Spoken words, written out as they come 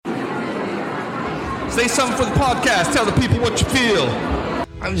Say something for the podcast. Tell the people what you feel.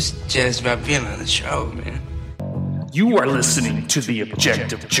 I'm just jazzed about being on the show, man. You are listening to The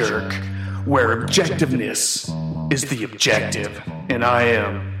Objective Jerk, where objectiveness is the objective, and I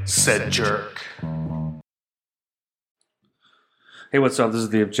am said jerk. Hey, what's up? This is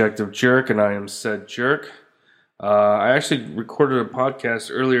The Objective Jerk, and I am said jerk. I actually recorded a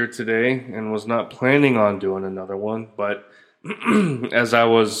podcast earlier today and was not planning on doing another one, but as I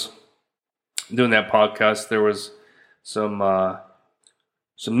was doing that podcast, there was some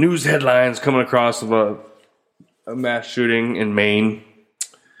news headlines coming across of a mass shooting in Maine,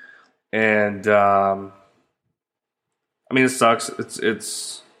 and I mean, it sucks.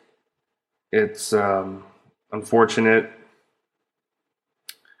 It's unfortunate,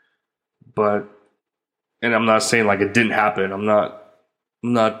 but and I'm not saying like it didn't happen. I'm not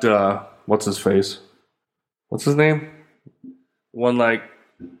what's his face? What's his name? One, like,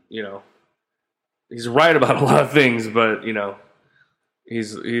 you know, he's right about a lot of things, but you know,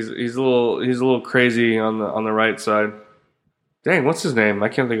 he's a little crazy on the right side. Dang, what's his name? I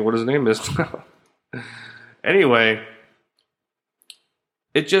can't think of what his name is. Anyway,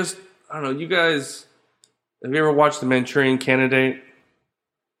 it just, I don't know. You guys, have you ever watched The Manchurian Candidate?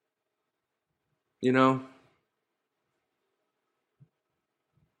 You know,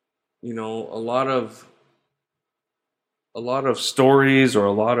 a lot of stories or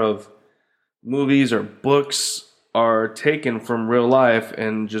a lot of movies or books are taken from real life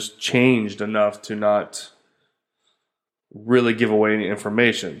and just changed enough to not really give away any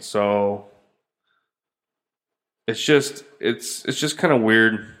information. So it's just kind of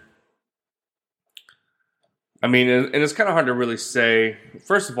weird. I mean, and it's kind of hard to really say.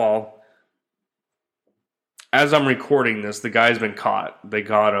 First of all, as I'm recording this, the guy's been caught. They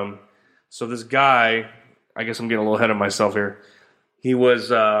got him. So this guy, I guess I'm getting a little ahead of myself here. He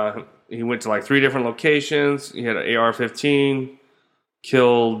was he went to like 3 different locations. He had an AR-15,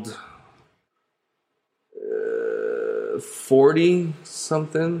 killed 40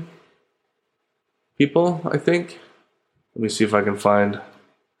 something people, I think. Let me see if I can find.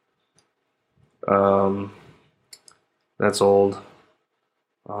 That's old.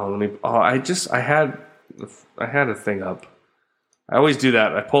 I had a thing up. I always do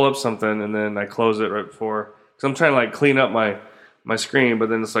that. I pull up something and then I close it right before, because I'm trying to like clean up my screen, but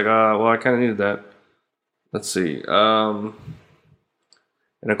then it's like, well, I kind of needed that. Let's see. And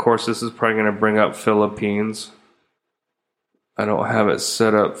of course, this is probably going to bring up Philippines. I don't have it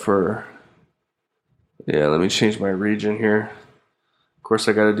set up for. Yeah, let me change my region here. Of course,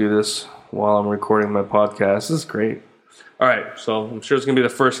 I got to do this while I'm recording my podcast. This is great. All right, so I'm sure it's going to be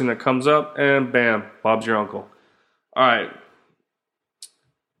the first thing that comes up, and bam, Bob's your uncle. All right.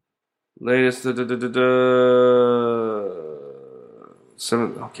 Latest. Okay,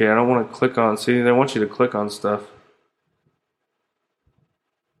 I don't want to click on. See, they want you to click on stuff.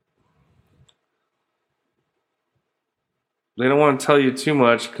 They don't want to tell you too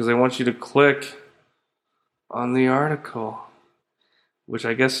much because they want you to click on the article, which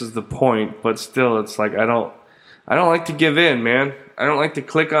I guess is the point. But still, it's like I don't like to give in, man. I don't like to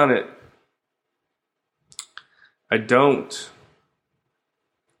click on it. I don't.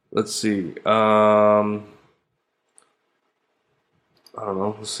 Let's see. I don't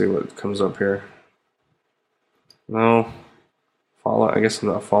know. Let's see what comes up here. No. Follow. I guess I'm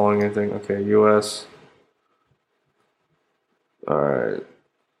not following anything. Okay, US. All right.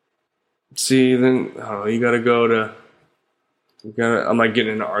 See, then you got to go to. I might get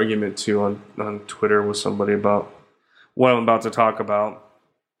in an argument too on Twitter with somebody about what I'm about to talk about.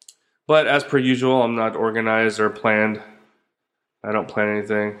 But as per usual, I'm not organized or planned. I don't plan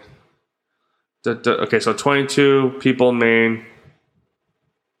anything. Okay, so 22 people in Maine.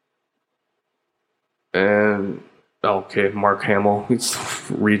 And, okay, Mark Hamill. He's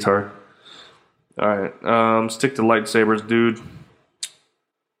retard. All right, stick to lightsabers, dude.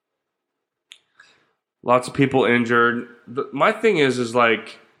 Lots of people injured. My thing is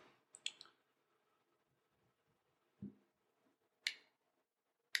like,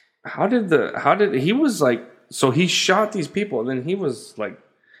 how did he was like, so he shot these people and then he was like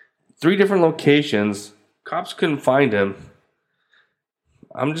 3 different locations. Cops couldn't find him.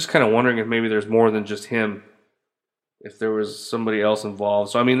 I'm just kind of wondering if maybe there's more than just him. If there was somebody else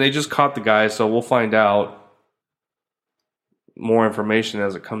involved. So, I mean, they just caught the guy, so we'll find out more information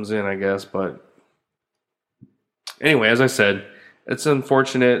as it comes in, I guess. But anyway, as I said, it's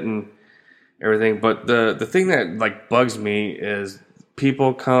unfortunate and everything. But the thing that like bugs me is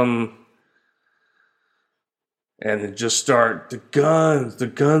people come and they just start, the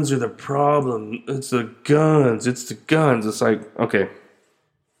guns are the problem. It's the guns. It's like, okay.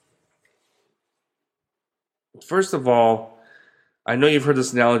 First of all, I know you've heard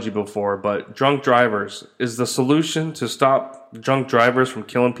this analogy before, but drunk drivers is the solution to stop drunk drivers from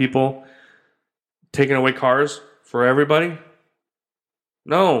killing people, taking away cars for everybody?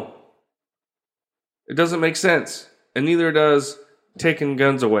 No. It doesn't make sense. And neither does taking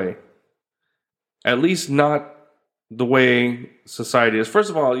guns away. At least not the way society is. First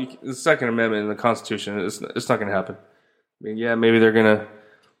of all, the Second Amendment in the Constitution, it's not going to happen. I mean, yeah, maybe they're going to,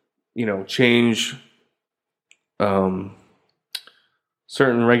 change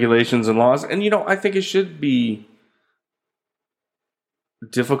certain regulations and laws. And, I think it should be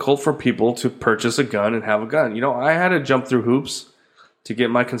difficult for people to purchase a gun and have a gun. I had to jump through hoops to get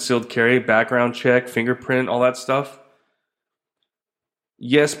my concealed carry, background check, fingerprint, all that stuff.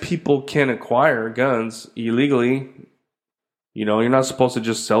 Yes, people can acquire guns illegally. You're not supposed to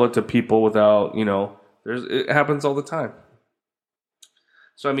just sell it to people without, it happens all the time.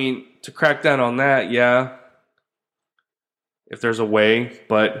 So, to crack down on that, yeah, if there's a way,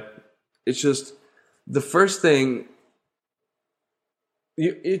 but it's just the first thing,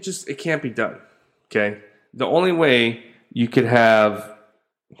 it can't be done, okay? The only way you could have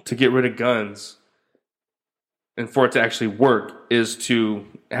to get rid of guns and for it to actually work is to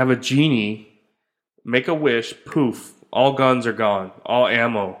have a genie make a wish, poof, all guns are gone, all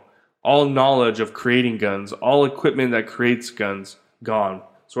ammo, all knowledge of creating guns, all equipment that creates guns, gone.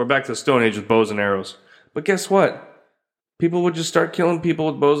 So we're back to the Stone Age with bows and arrows. But guess what? People would just start killing people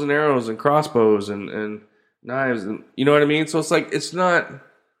with bows and arrows and crossbows and knives. And you know what I mean? So it's like, it's not...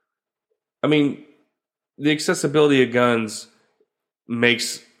 the accessibility of guns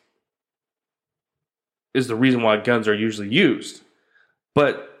is the reason why guns are usually used.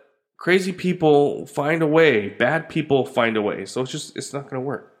 But crazy people find a way. Bad people find a way. So it's not going to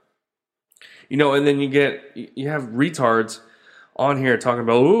work. And then you have retards on here talking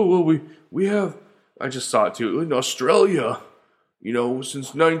about, we have, I just saw it too, in Australia,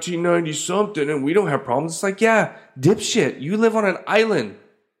 since 1990 something, and we don't have problems. It's like, yeah, dipshit, you live on an island.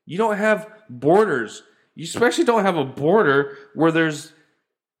 You don't have borders. You especially don't have a border where there's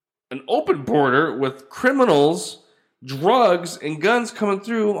an open border with criminals, drugs, and guns coming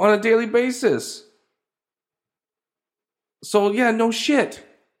through on a daily basis. So, yeah, no shit.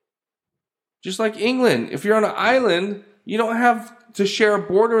 Just like England, if you're on an island, you don't have to share a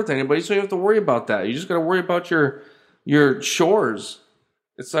border with anybody, so you don't have to worry about that. You just got to worry about your shores.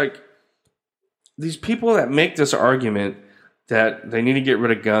 It's like these people that make this argument that they need to get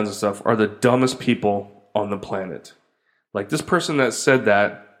rid of guns and stuff are the dumbest people on the planet. Like this person that said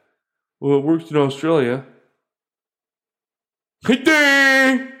that, well, it works in Australia.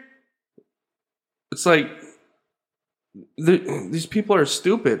 It's like these people are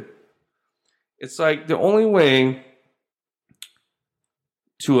stupid. It's like the only way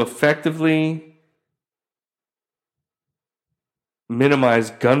to effectively minimize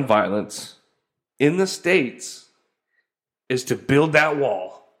gun violence in the States is to build that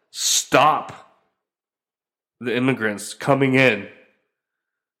wall. Stop the immigrants coming in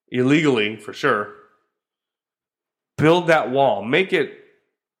illegally, for sure. Build that wall. Make it,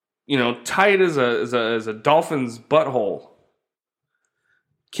 tight as a dolphin's butthole.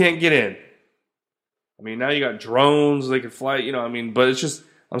 Can't get in. Now you got drones, they can fly, but it's just,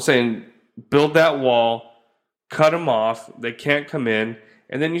 I'm saying, build that wall, cut them off, they can't come in,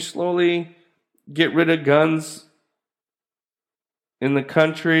 and then you slowly get rid of guns in the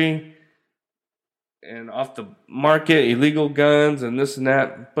country and off the market, illegal guns and this and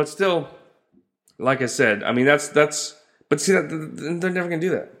that. But still, like I said, but see, they're never going to do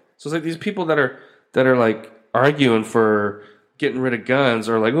that. So it's like these people that are like arguing for getting rid of guns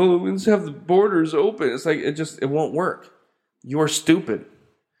are like, oh, let's have the borders open. It's like, it won't work. You are stupid.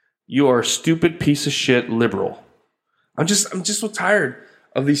 You are a stupid piece of shit liberal. I'm just so tired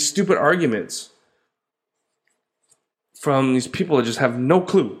of these stupid arguments from these people that just have no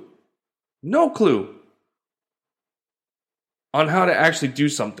clue on how to actually do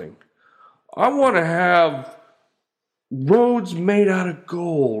something. I want to have roads made out of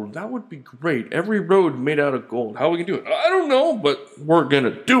gold. That would be great. Every road made out of gold. How we can do it? I don't know, but we're going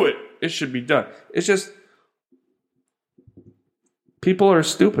to do it. It should be done. It's just people are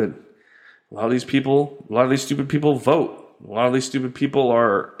stupid. A lot of these stupid people vote. A lot of these stupid people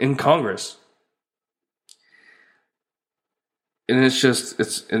are in Congress. And it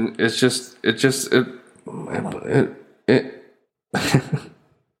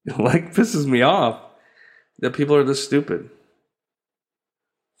like pisses me off that people are this stupid.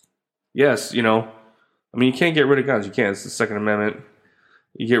 Yes, you can't get rid of guns. You can't. It's the Second Amendment.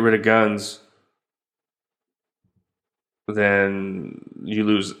 You get rid of guns, then you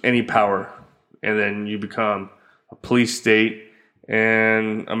lose any power and then you become a police state,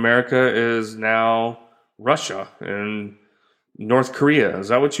 and America is now Russia and North Korea. Is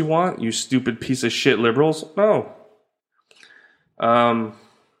that what you want, you stupid piece of shit liberals? No.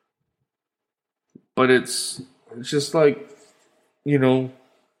 But it's just like, you know,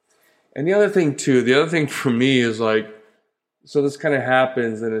 and the other thing for me is like, so this kind of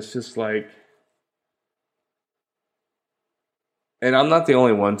happens, and it's just like, and I'm not the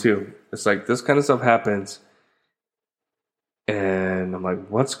only one too. It's like this kind of stuff happens, and I'm like,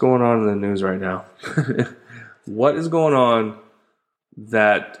 what's going on in the news right now? What is going on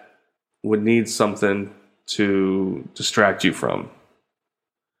that would need something to distract you from?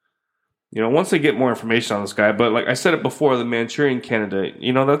 You know, once they get more information on this guy, but like I said it before, the Manchurian candidate,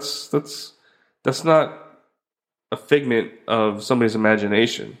 you know, that's not a figment of somebody's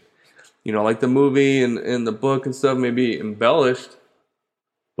imagination. You know, like the movie and the book and stuff may be embellished,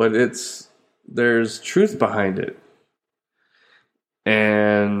 but there's truth behind it.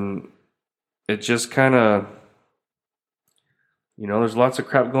 And it just kind of, you know, there's lots of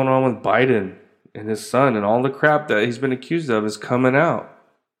crap going on with Biden and his son, and all the crap that he's been accused of is coming out.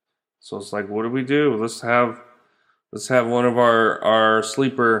 So it's like, what do we do? Let's have one of our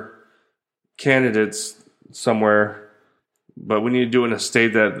sleeper candidates somewhere, but we need to do it in a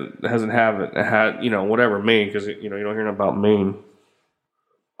state that hasn't had, you know, whatever, Maine, because, you know, you don't hear about Maine.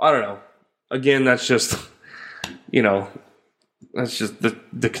 I don't know. Again, that's just, you know, that's just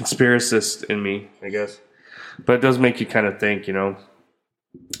the conspiracist in me, I guess. But it does make you kind of think, you know.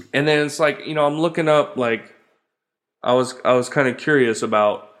 And then it's like, you know, I'm looking up, like, I was kind of curious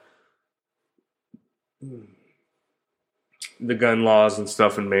about the gun laws and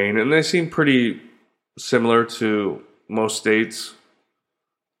stuff in Maine, and they seem pretty similar to most states.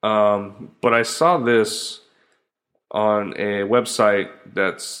 But I saw this on a website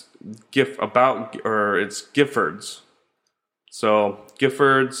that's it's Giffords. So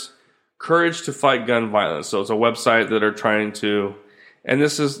Giffords, Courage to Fight Gun Violence. So it's a website that are trying to, and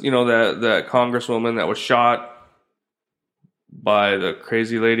this is, you know, that congresswoman that was shot by the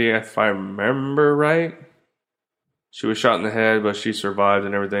crazy lady, if I remember right. She was shot in the head, but she survived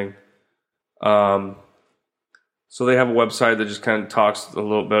and everything. So they have a website that just kind of talks a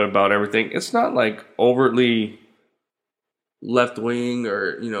little bit about everything. It's not like overtly left-wing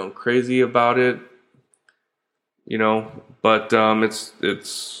or, you know, crazy about it, you know, but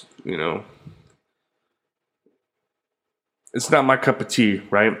it's you know, it's not my cup of tea,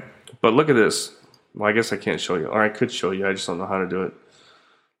 right? But look at this. Well, I guess I can't show you. Or I could show you. I just don't know how to do it.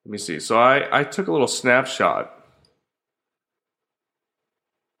 Let me see. So I took a little snapshot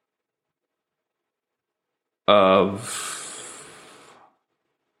of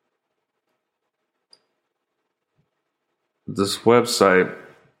this website.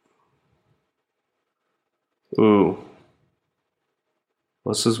 Ooh.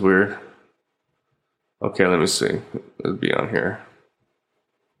 This is weird. Okay, let me see. It'll be on here.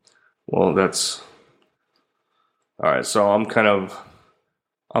 Well, that's... Alright, so I'm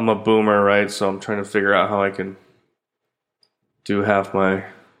a boomer, right? So I'm trying to figure out how I can do half my...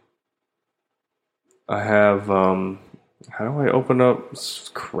 I have... How do I open up...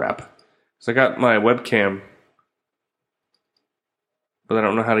 Crap. Because I got my webcam, but I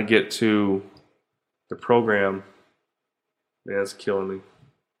don't know how to get to the program. Yeah, it's killing me.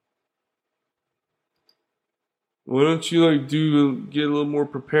 Why don't you get a little more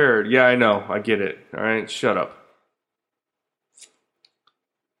prepared? Yeah, I know. I get it. All right, shut up.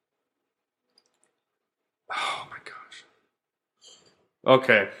 Oh my gosh.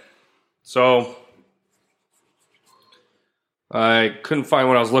 Okay, so I couldn't find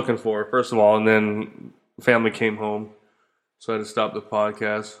what I was looking for, first of all, and then family came home, so I had to stop the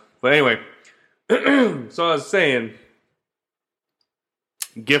podcast. But anyway, so I was saying,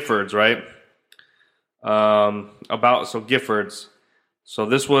 Giffords, right? Giffords. So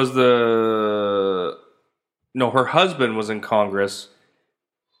this was her husband was in Congress,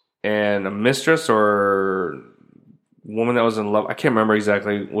 and a mistress or woman that was in love, I can't remember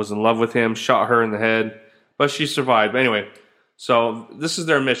exactly, was in love with him, shot her in the head, but she survived. But anyway, so this is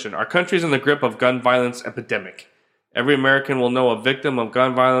their mission. Our country is in the grip of gun violence epidemic. Every American will know a victim of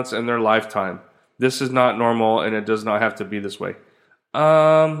gun violence in their lifetime. This is not normal, and it does not have to be this way.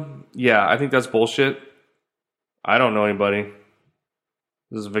 Yeah, I think that's bullshit. I don't know anybody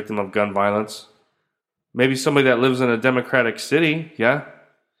who is a victim of gun violence. Maybe somebody that lives in a democratic city, yeah.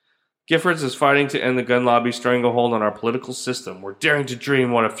 Giffords is fighting to end the gun lobby stranglehold on our political system. We're daring to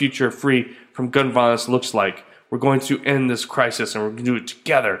dream what a future free from gun violence looks like. We're going to end this crisis, and we're going to do it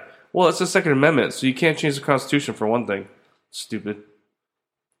together. Well, it's the Second Amendment, so you can't change the Constitution for one thing. Stupid.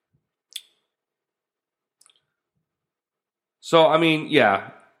 So, I mean,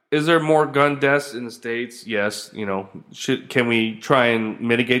 yeah. Is there more gun deaths in the States? Yes. Can we try and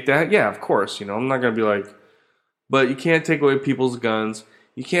mitigate that? Yeah, of course. I'm not going to be like, but you can't take away people's guns.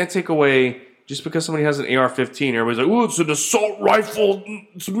 You can't take away, just because somebody has an AR-15, everybody's like, oh, it's an assault rifle.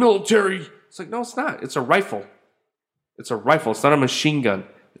 It's military. It's like, no, it's not. It's a rifle. It's a rifle. It's not a machine gun.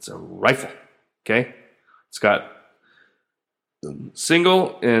 It's a rifle. Okay? It's got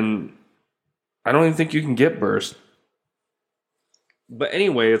single, and I don't even think you can get burst. But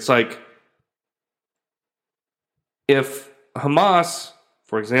anyway, it's like, if Hamas,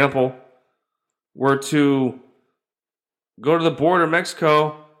 for example, were to go to the border of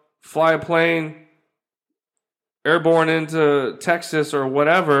Mexico, fly a plane airborne into Texas or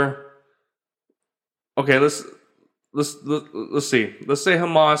whatever. Okay, let's see. Let's say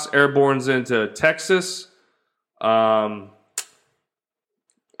Hamas airbornes into Texas. I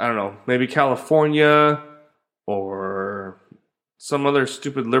don't know, maybe California or some other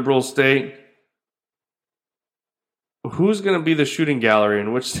stupid liberal state. Who's going to be the shooting gallery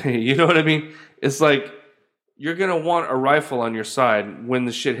in which state? You know what I mean? It's like, you're going to want a rifle on your side when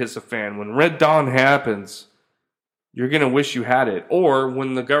the shit hits the fan. When Red Dawn happens, you're going to wish you had it. Or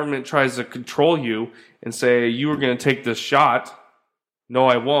when the government tries to control you and say, you were going to take this shot. No,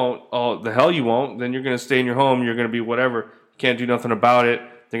 I won't. Oh, the hell you won't. Then you're going to stay in your home. You're going to be whatever. You can't do nothing about it.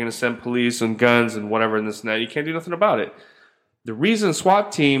 They're going to send police and guns and whatever and this and that. You can't do nothing about it. The reason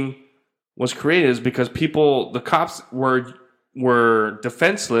SWAT team was created is because the cops were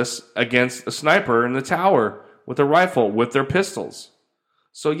defenseless against a sniper in the tower with a rifle, with their pistols.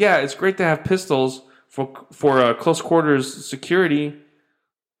 So yeah, it's great to have pistols for close quarters security,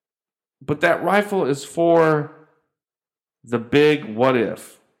 but that rifle is for the big what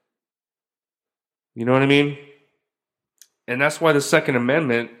if. You know what I mean? And that's why the Second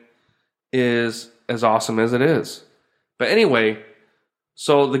Amendment is as awesome as it is. But anyway,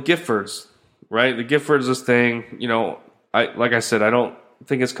 so the Giffords, right? The Giffords, this thing, like I said, I don't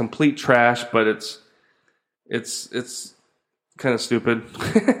think it's complete trash, but it's kind of stupid.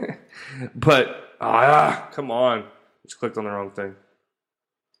 But come on, just clicked on the wrong thing.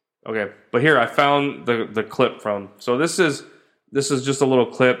 Okay, but here I found the clip from. So this is just a little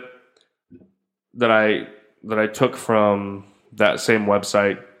clip that I took from that same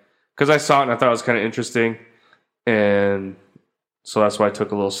website because I saw it and I thought it was kind of interesting, and so that's why I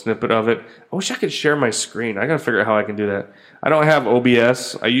took a little snippet of it. I wish I could share my screen. I gotta figure out how I can do that. I don't have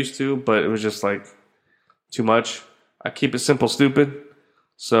OBS. I used to, but it was just like too much. I keep it simple, stupid.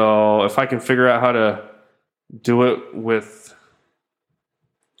 So if I can figure out how to do it with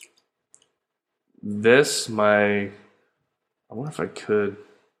this, I wonder if I could.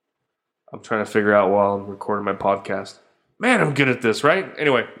 I'm trying to figure out while I'm recording my podcast. Man, I'm good at this, right?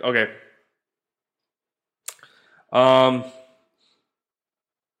 Anyway, okay.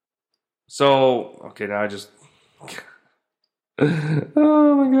 So, okay, now I just...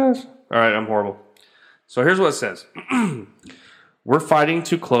 oh my gosh. All right, I'm horrible. So here's what it says. We're fighting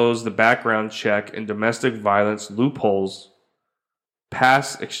to close the background check and domestic violence loopholes,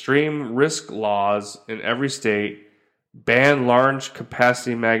 pass extreme risk laws in every state, ban large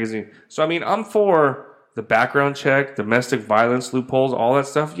capacity magazine. So, I mean, I'm for the background check, domestic violence loopholes, all that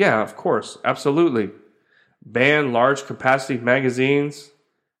stuff. Yeah, of course. Absolutely. Ban large capacity magazines.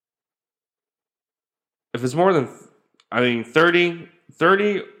 If it's more than, 30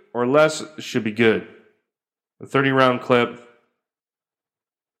 or less should be good. A 30-round clip.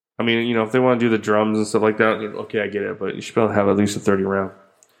 I mean, if they want to do the drums and stuff like that, okay, I get it. But you should be able to have at least a 30-round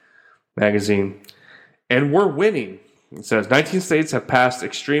magazine. And we're winning. It says 19 states have passed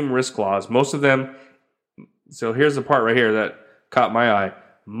extreme risk laws. Most of them, so here's the part right here that caught my eye.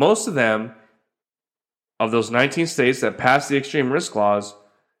 Most of them, of those 19 states that passed the extreme risk laws,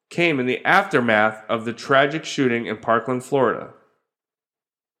 came in the aftermath of the tragic shooting in Parkland, Florida.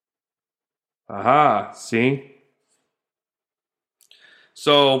 Aha, see?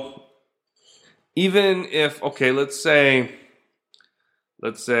 So, even if, okay, let's say,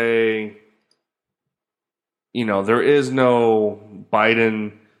 there is no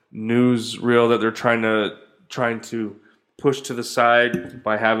Biden newsreel that they're trying to push to the side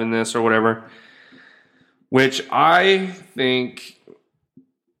by having this or whatever, which I think,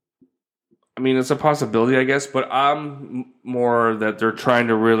 it's a possibility, I guess, but I'm more that they're trying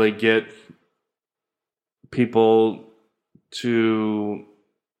to really get people to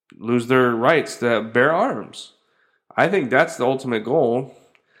lose their rights to bear arms. I think that's the ultimate goal.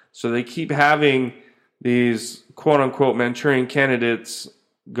 So they keep having these quote-unquote Manchurian candidates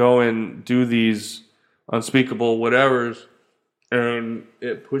go and do these unspeakable whatevers, and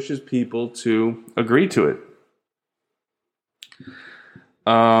it pushes people to agree to it.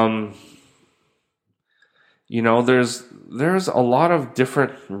 You know, there's a lot of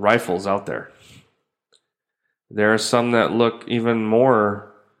different rifles out there. There are some that look even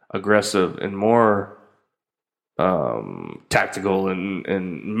more aggressive and more tactical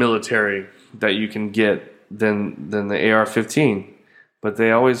and military that you can get than the AR-15. But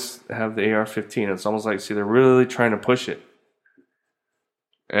they always have the AR-15. It's almost like, see, they're really trying to push it.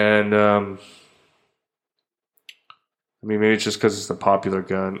 And I mean, maybe it's just because it's a popular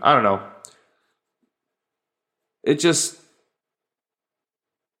gun. I don't know. It just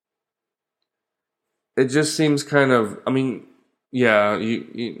seems kind of, I mean, yeah,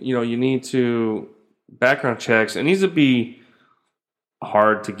 you know, you need to background checks. It needs to be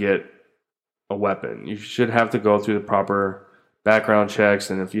hard to get a weapon. You should have to go through the proper background checks,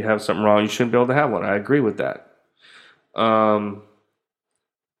 and if you have something wrong, you shouldn't be able to have one. I agree with that.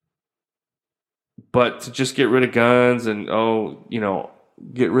 But to just get rid of guns and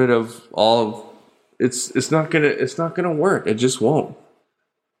get rid of all of it's not gonna work. It just won't.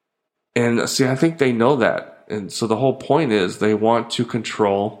 And see, I think they know that, and so the whole point is they want to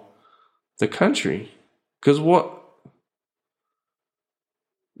control the country. Because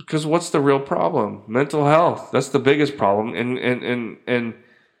what's the real problem? Mental health. That's the biggest problem. And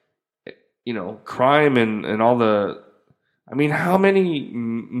you know, crime and all the, I mean, how many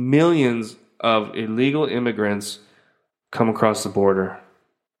millions of illegal immigrants come across the border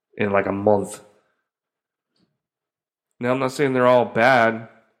in like a month? Now, I'm not saying they're all bad,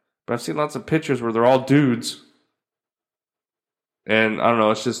 but I've seen lots of pictures where they're all dudes. And I don't know,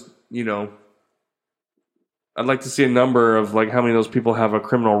 it's just, you know, I'd like to see a number of like how many of those people have a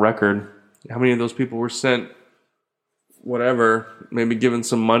criminal record. How many of those people were sent whatever, maybe given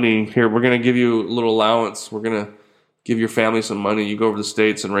some money. Here, we're going to give you a little allowance. We're going to give your family some money. You go over to the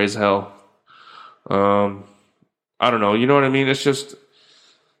States and raise hell. I don't know. You know what I mean? It's just,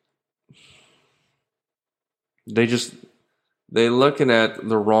 they're looking at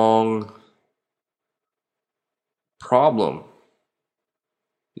the wrong problem.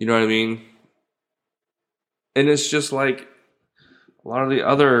 You know what I mean? And it's just like a lot of the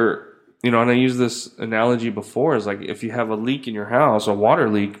other, you know, and I used this analogy before, is like if you have a leak in your house, a water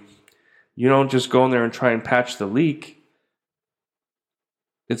leak, you don't just go in there and try and patch the leak.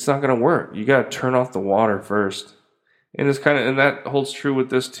 It's not going to work. You got to turn off the water first. And it's kind of, and that holds true with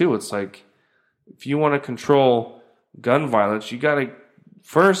this too. It's like, if you want to control gun violence, you got to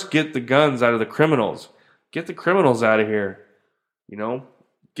first get the guns out of the criminals. Get the criminals out of here. You know,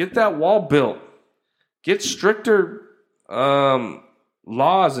 get that wall built. Get stricter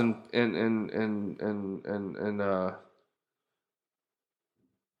laws and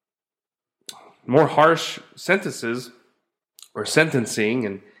more harsh sentences or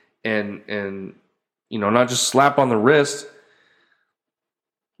sentencing and you know, not just slap on the wrist.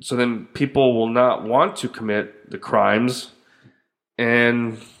 So then people will not want to commit the crimes,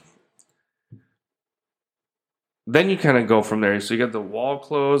 and then you kind of go from there. So you got the wall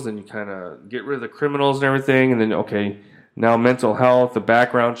closed, and you kind of get rid of the criminals and everything, and then, okay, now mental health, the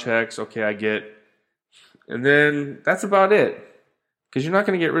background checks, okay, I get. And then that's about it. Because you're not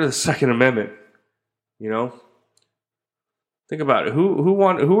going to get rid of the Second Amendment, you know? Think about it. Who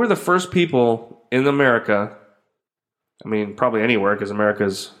were the first people in America, I mean, probably anywhere, because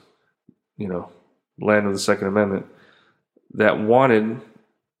America's, you know, land of the Second Amendment, that wanted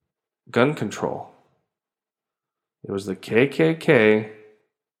gun control? It was the KKK,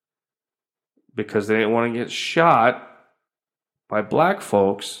 because they didn't want to get shot by black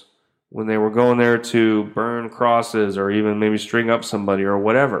folks when they were going there to burn crosses or even maybe string up somebody or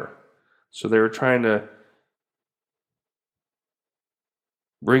whatever. So they were trying to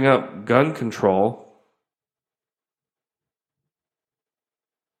bring up gun control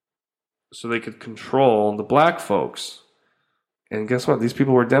so they could control the black folks. And guess what? These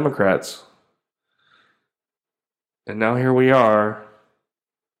people were Democrats. And now here we are.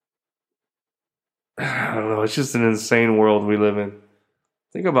 I don't know. It's just an insane world we live in.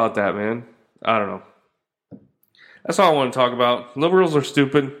 Think about that, man. I don't know. That's all I want to talk about. Liberals are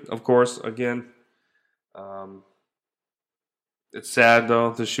stupid, of course, again. It's sad,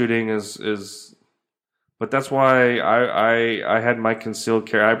 though. The shooting is... But that's why I had my concealed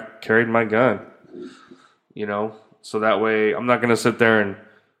carry. I carried my gun, you know? So that way I'm not going to sit there and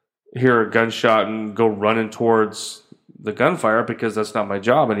hear a gunshot and go running towards the gunfire, because that's not my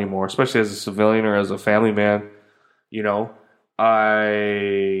job anymore, especially as a civilian or as a family man. You know,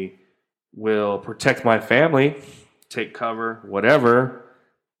 I will protect my family, take cover, whatever,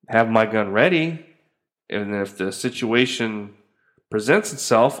 have my gun ready. And if the situation presents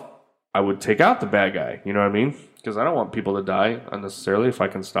itself, I would take out the bad guy. You know what I mean? because I don't want people to die unnecessarily if I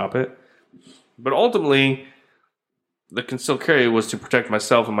can stop it. But ultimately, the concealed carry was to protect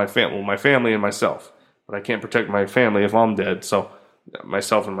myself and my family and myself. But I can't protect my family if I'm dead. So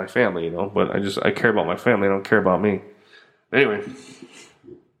myself and my family, But I care about my family. I don't care about me. Anyway,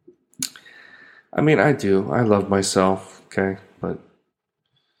 I mean, I do. I love myself. Okay, but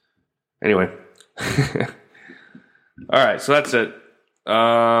anyway. All right, so that's it.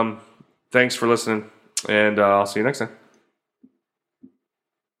 Thanks for listening, and I'll see you next time.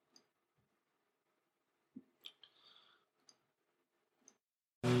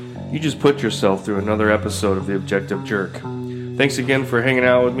 You just put yourself through another episode of The Objective Jerk. Thanks again for hanging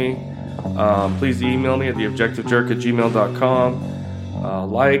out with me. Please email me at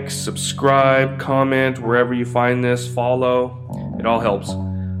theobjectivejerk@gmail.com. Like, subscribe, comment, wherever you find this, follow. It all helps.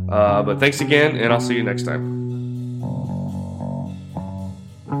 But thanks again, and I'll see you next time.